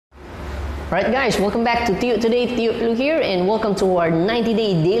Alright guys, welcome back to Theo Today. Theo here, and welcome to our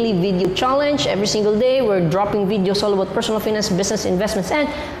 90-day daily video challenge. Every single day, we're dropping videos all about personal finance, business, investments,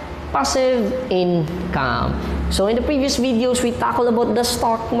 and passive income. So in the previous videos, we tackled about the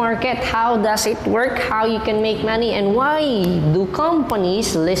stock market. How does it work? How you can make money? And why do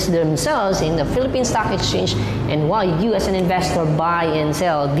companies list themselves in the Philippine Stock Exchange? And why you as an investor buy and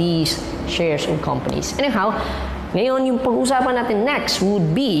sell these shares of companies? Anyhow, ngayon yung pag-usapan natin next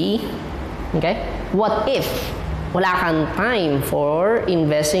would be, okay, what if wala kang time for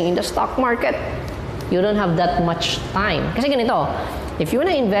investing in the stock market? You don't have that much time. Kasi ganito, if you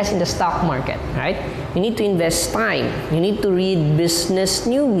want to invest in the stock market, right, you need to invest time. You need to read business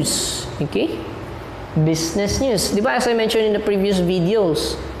news. Okay? Business news. Di ba, as I mentioned in the previous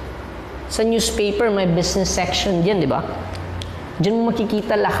videos, sa newspaper, may business section dyan, di ba? Diyan mo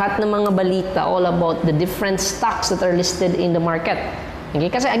makikita lahat ng mga balita all about the different stocks that are listed in the market. Okay?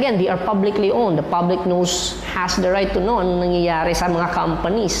 Kasi again, they are publicly owned. The public has the right to know ano nangyayari sa mga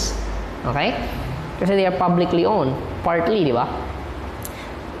companies. Okay? Kasi they are publicly owned. Partly, di ba?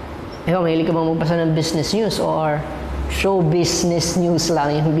 Mahilig ka bang magbasa ng business news or show business news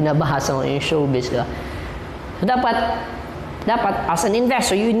lang yung binabasa mo, yung showbiz, di ba? So, dapat as an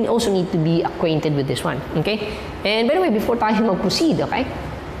investor, you also need to be acquainted with this one. Okay? And by the way, before tayo mag-proceed, okay?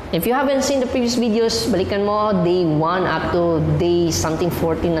 If you haven't seen the previous videos, balikan mo day 1 up to day something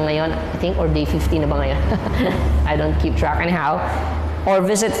 14 na ngayon, I think, or day 15 na ba ngayon? I don't keep track anyhow. Or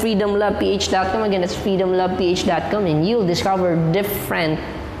visit freedomloveph.com. Again, that's freedomloveph.com, and you'll discover different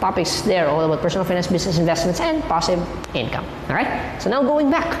topics there, all about personal finance, business, investments, and passive income. Alright? So now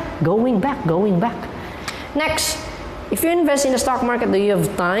going back. Next, if you invest in the stock market, do you have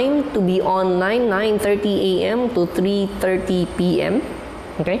time to be online 9:30 a.m. to 3:30 p.m.?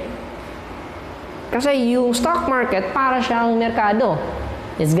 Okay? Kasi yung stock market, para siyang merkado.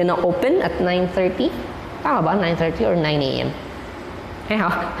 It's gonna open at 9:30. Tama ba? 9:30 or 9 a.m.?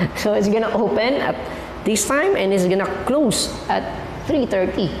 Yeah. So it's gonna open at this time and it's gonna close at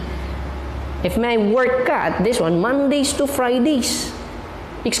 3:30. If may work ka at this one, Mondays to Fridays,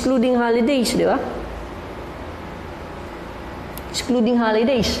 excluding holidays, di ba? Excluding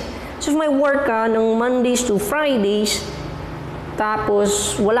holidays. So if may work ka ng Mondays to Fridays,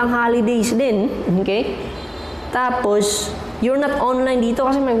 tapos walang holidays din, okay? Tapos you're not online dito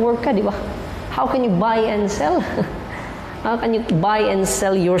kasi may work ka, di ba? How can you buy and sell? How can you buy and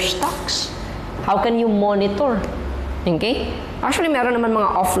sell your stocks? How can you monitor? Okay? Actually, meron naman mga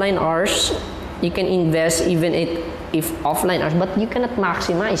offline hours. You can invest even if offline hours, but you cannot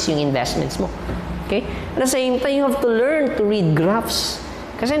maximize yung investments mo. Okay? At the same time, you have to learn to read graphs.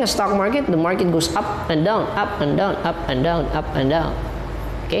 Kasi in the stock market, the market goes up and down, up and down, up and down, up and down.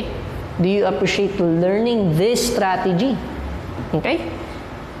 Okay? Do you appreciate learning this strategy? Okay?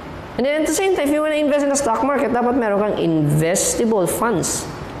 And then at the same time, if you want to invest in the stock market, dapat meron kang investable funds.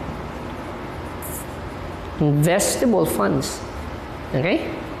 Investable funds. Okay?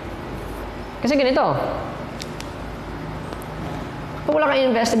 Kasi ganito. Kung wala kang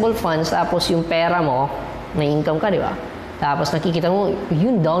investable funds, tapos yung pera mo, may income ka, di ba? Tapos nakikita mo,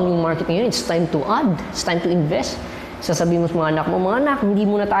 yun, down yung market ngayon, it's time to add, it's time to invest. Sasabihin mo sa mga anak, hindi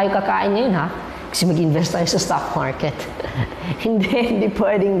muna tayo kakain ngayon, ha? Kasi mag-invest tayo sa stock market. hindi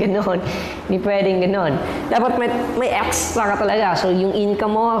pwedeng ganon. Hindi pwedeng ganon. Dapat may extra ka talaga. So, yung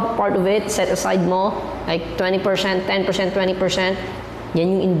income mo, part of it, set aside mo, like 20%, 10%, 20%, yan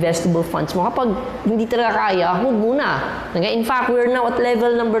yung investable funds mo. Kapag hindi talaga kaya, huwag muna. Okay? In fact, we're now at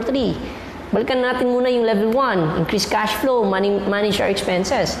level number 3. Balikan natin muna yung level 1, increase cash flow, manage our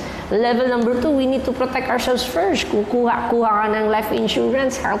expenses. Level number 2, we need to protect ourselves first. Kuha ka ng life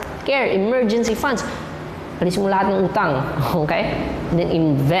insurance, healthcare, emergency funds. Alis mo lahat ng utang. Okay? And then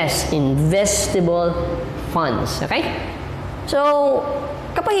invest. Investable funds. Okay? So,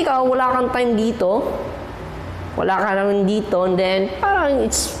 kapag ikaw wala kang time dito, wala ka naman dito, and then parang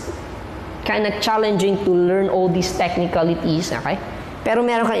it's kind of challenging to learn all these technicalities. Okay? Pero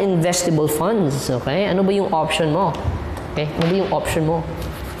meron kang investable funds, okay? Ano ba yung option mo? Okay? Ano ba yung option mo?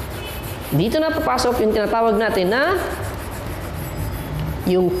 Dito na papasok yung tinatawag natin na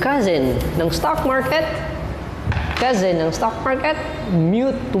yung cousin ng stock market. Cousin ng stock market,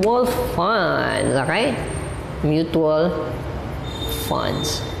 mutual funds, okay? Mutual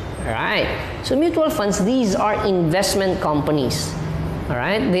funds. Alright. So mutual funds, these are investment companies.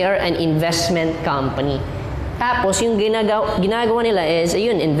 Alright? They are an investment company. Tapos, yung ginagawa nila is,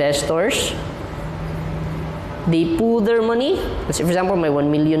 ayun, investors. They pool their money. Kasi, for example, may 1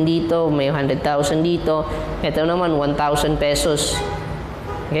 million dito, may 100,000 dito. Ito naman, 1,000 pesos.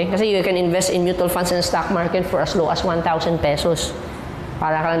 Okay? Kasi you can invest in mutual funds in the stock market for as low as 1,000 pesos.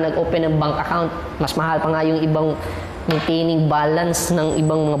 Para ka lang nag-open ng bank account. Mas mahal pa nga yung ibang maintaining balance ng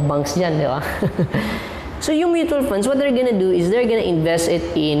ibang mga banks dyan, di ba? So yung mutual funds, what they're gonna do is they're gonna invest it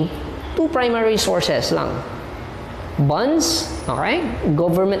in two primary sources lang. Bonds, okay?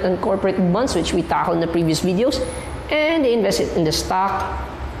 Government and corporate bonds, which we tackled in the previous videos. And they invest it in the stock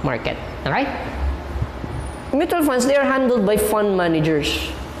market, okay? Mutual funds, they are handled by fund managers.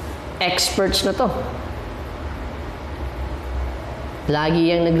 Experts na to.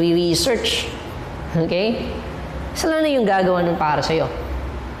 Lagi yung nagre-research. Okay? Sila na yung gagawa nun para sa'yo.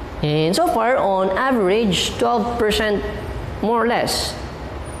 And so far, on average, 12% more or less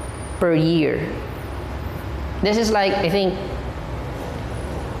per year. This is like, I think,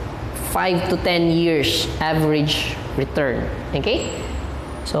 5 to 10 years average return. Okay?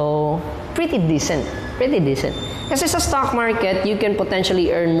 So, pretty decent. Pretty decent. Kasi sa stock market, you can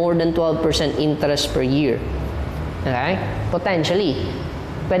potentially earn more than 12% interest per year. Okay? Potentially.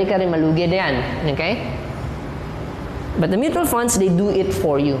 Pwede ka rin malugi yan. Okay? But the mutual funds, they do it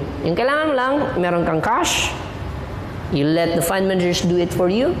for you. Yung kailangan mo lang, meron kang cash. You let the fund managers do it for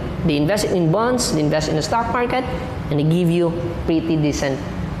you. They invest it in bonds, they invest in the stock market, and they give you pretty decent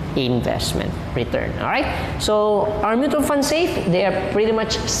investment return. Alright? So, are mutual funds safe? They are pretty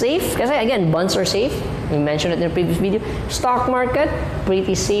much safe. Kasi again, bonds are safe. We mentioned it in the previous video. Stock market,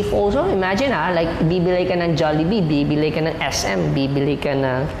 pretty safe also. Imagine like bibili ka ng Jollibee, bibili ka ng SM, bibili ka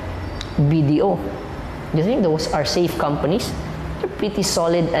ng BDO. Do you think those are safe companies? They're pretty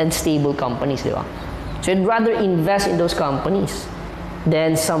solid and stable companies, di ba? So you'd rather invest in those companies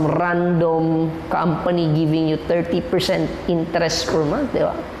than some random company giving you 30% interest per month, di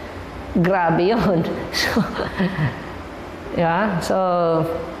ba? Grabe yun. So, yeah, so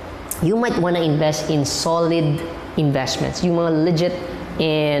you might want to invest in solid investments, yung mga legit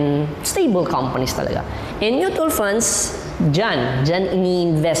and stable companies talaga. And mutual funds, dyan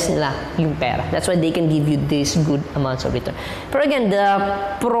ini-invest nila yung pera. That's why they can give you these good amounts of return. But again, the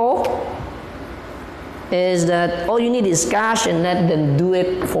pro is that all you need is cash and let them do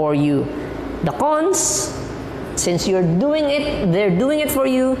it for you. The cons, since you're doing it, they're doing it for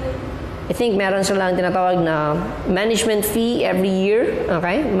you, I think meron silang tinatawag na management fee every year,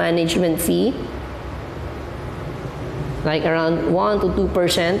 okay? Management fee. Like around 1 to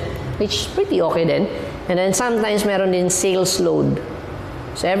 2%, which is pretty okay din. And then sometimes meron din sales load.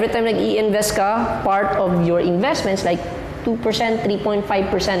 So every time nag-i-invest ka, part of your investments, like 2%, 3.5%,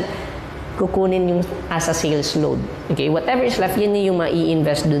 kukunin yung as a sales load. Okay? Whatever is left, yun yung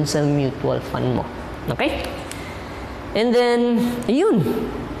ma-i-invest dun sa mutual fund mo. Okay? And then, yun.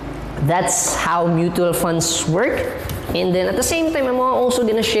 That's how mutual funds work. And then at the same time, I'm also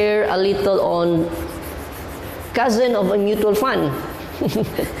gonna share a little on cousin of a mutual fund.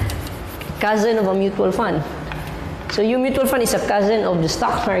 Cousin of a mutual fund. So yung mutual fund is a cousin of the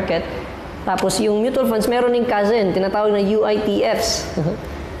stock market. Tapos yung mutual funds, meron ding cousin, tinatawag na UITFs.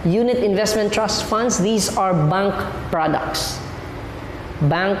 Unit Investment Trust Funds. These are bank products.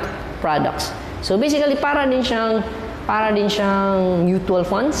 Bank products. So basically, para din siyang mutual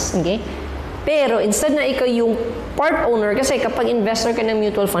funds, okay? Pero instead na ikaw yung part owner, kasi kapag investor ka ng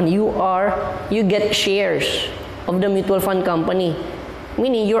mutual fund, you get shares of the mutual fund company.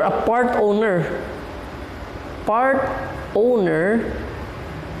 Meaning, you're a part owner. Part owner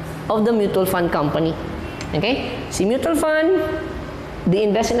of the mutual fund company. Okay? Si mutual fund, they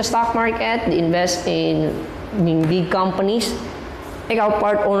invest in the stock market, they invest in big companies. Ikaw,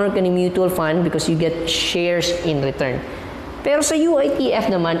 part owner ka ni mutual fund because you get shares in return. Pero sa UITF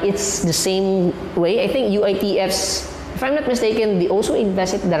naman, it's the same way. I think UITFs, if I'm not mistaken, they also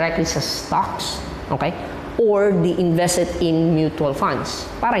invest it directly sa stocks. Okay? Or they invest it in mutual funds.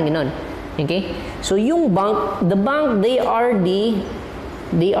 Parang gano'n. Okay? So yung bank, the bank, they are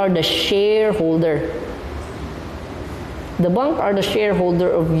the shareholder. The bank are the shareholder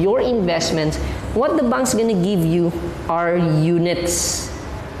of your investments. What the bank's gonna give you are units.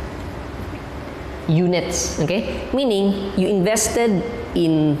 Units, okay? Meaning, you invested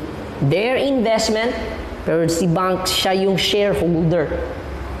in their investment, pero si bank, siya yung shareholder.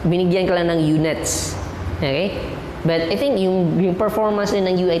 Binigyan ka lang ng units. Okay? But I think yung performance din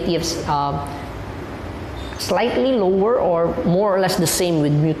ng UITFs slightly lower or more or less the same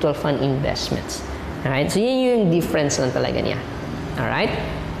with mutual fund investments. Alright? So, yun yung difference lang talaga niya. Alright?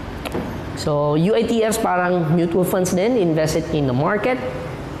 So, UITFs parang mutual funds din, invested in the market.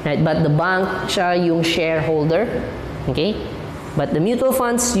 Right? But the bank, siya yung shareholder. Okay? But the mutual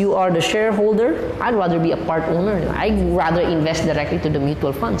funds, you are the shareholder. I'd rather be a part owner. I'd rather invest directly to the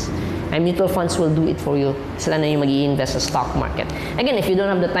mutual funds. And mutual funds will do it for you. Sila na yung mag-i-invest sa stock market. Again, if you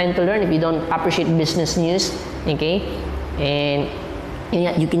don't have the time to learn, if you don't appreciate business news, okay, and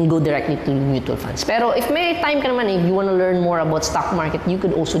you can go directly to mutual funds. Pero if may time ka naman, if you want to learn more about stock market, you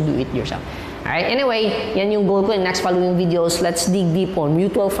could also do it yourself. Alright, anyway, yan yung goal ko in next following videos. Let's dig deep on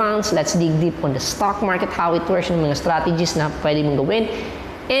mutual funds. Let's dig deep on the stock market, how it works, yung mga strategies na pwede mong gawin.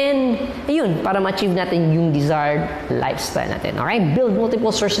 And, ayun, para ma-achieve natin yung desired lifestyle natin. Alright, build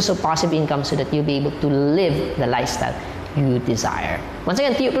multiple sources of passive income so that you'll be able to live the lifestyle you desire. Once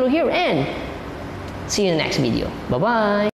again, Tio Pilo here, and see you in the next video. Bye-bye!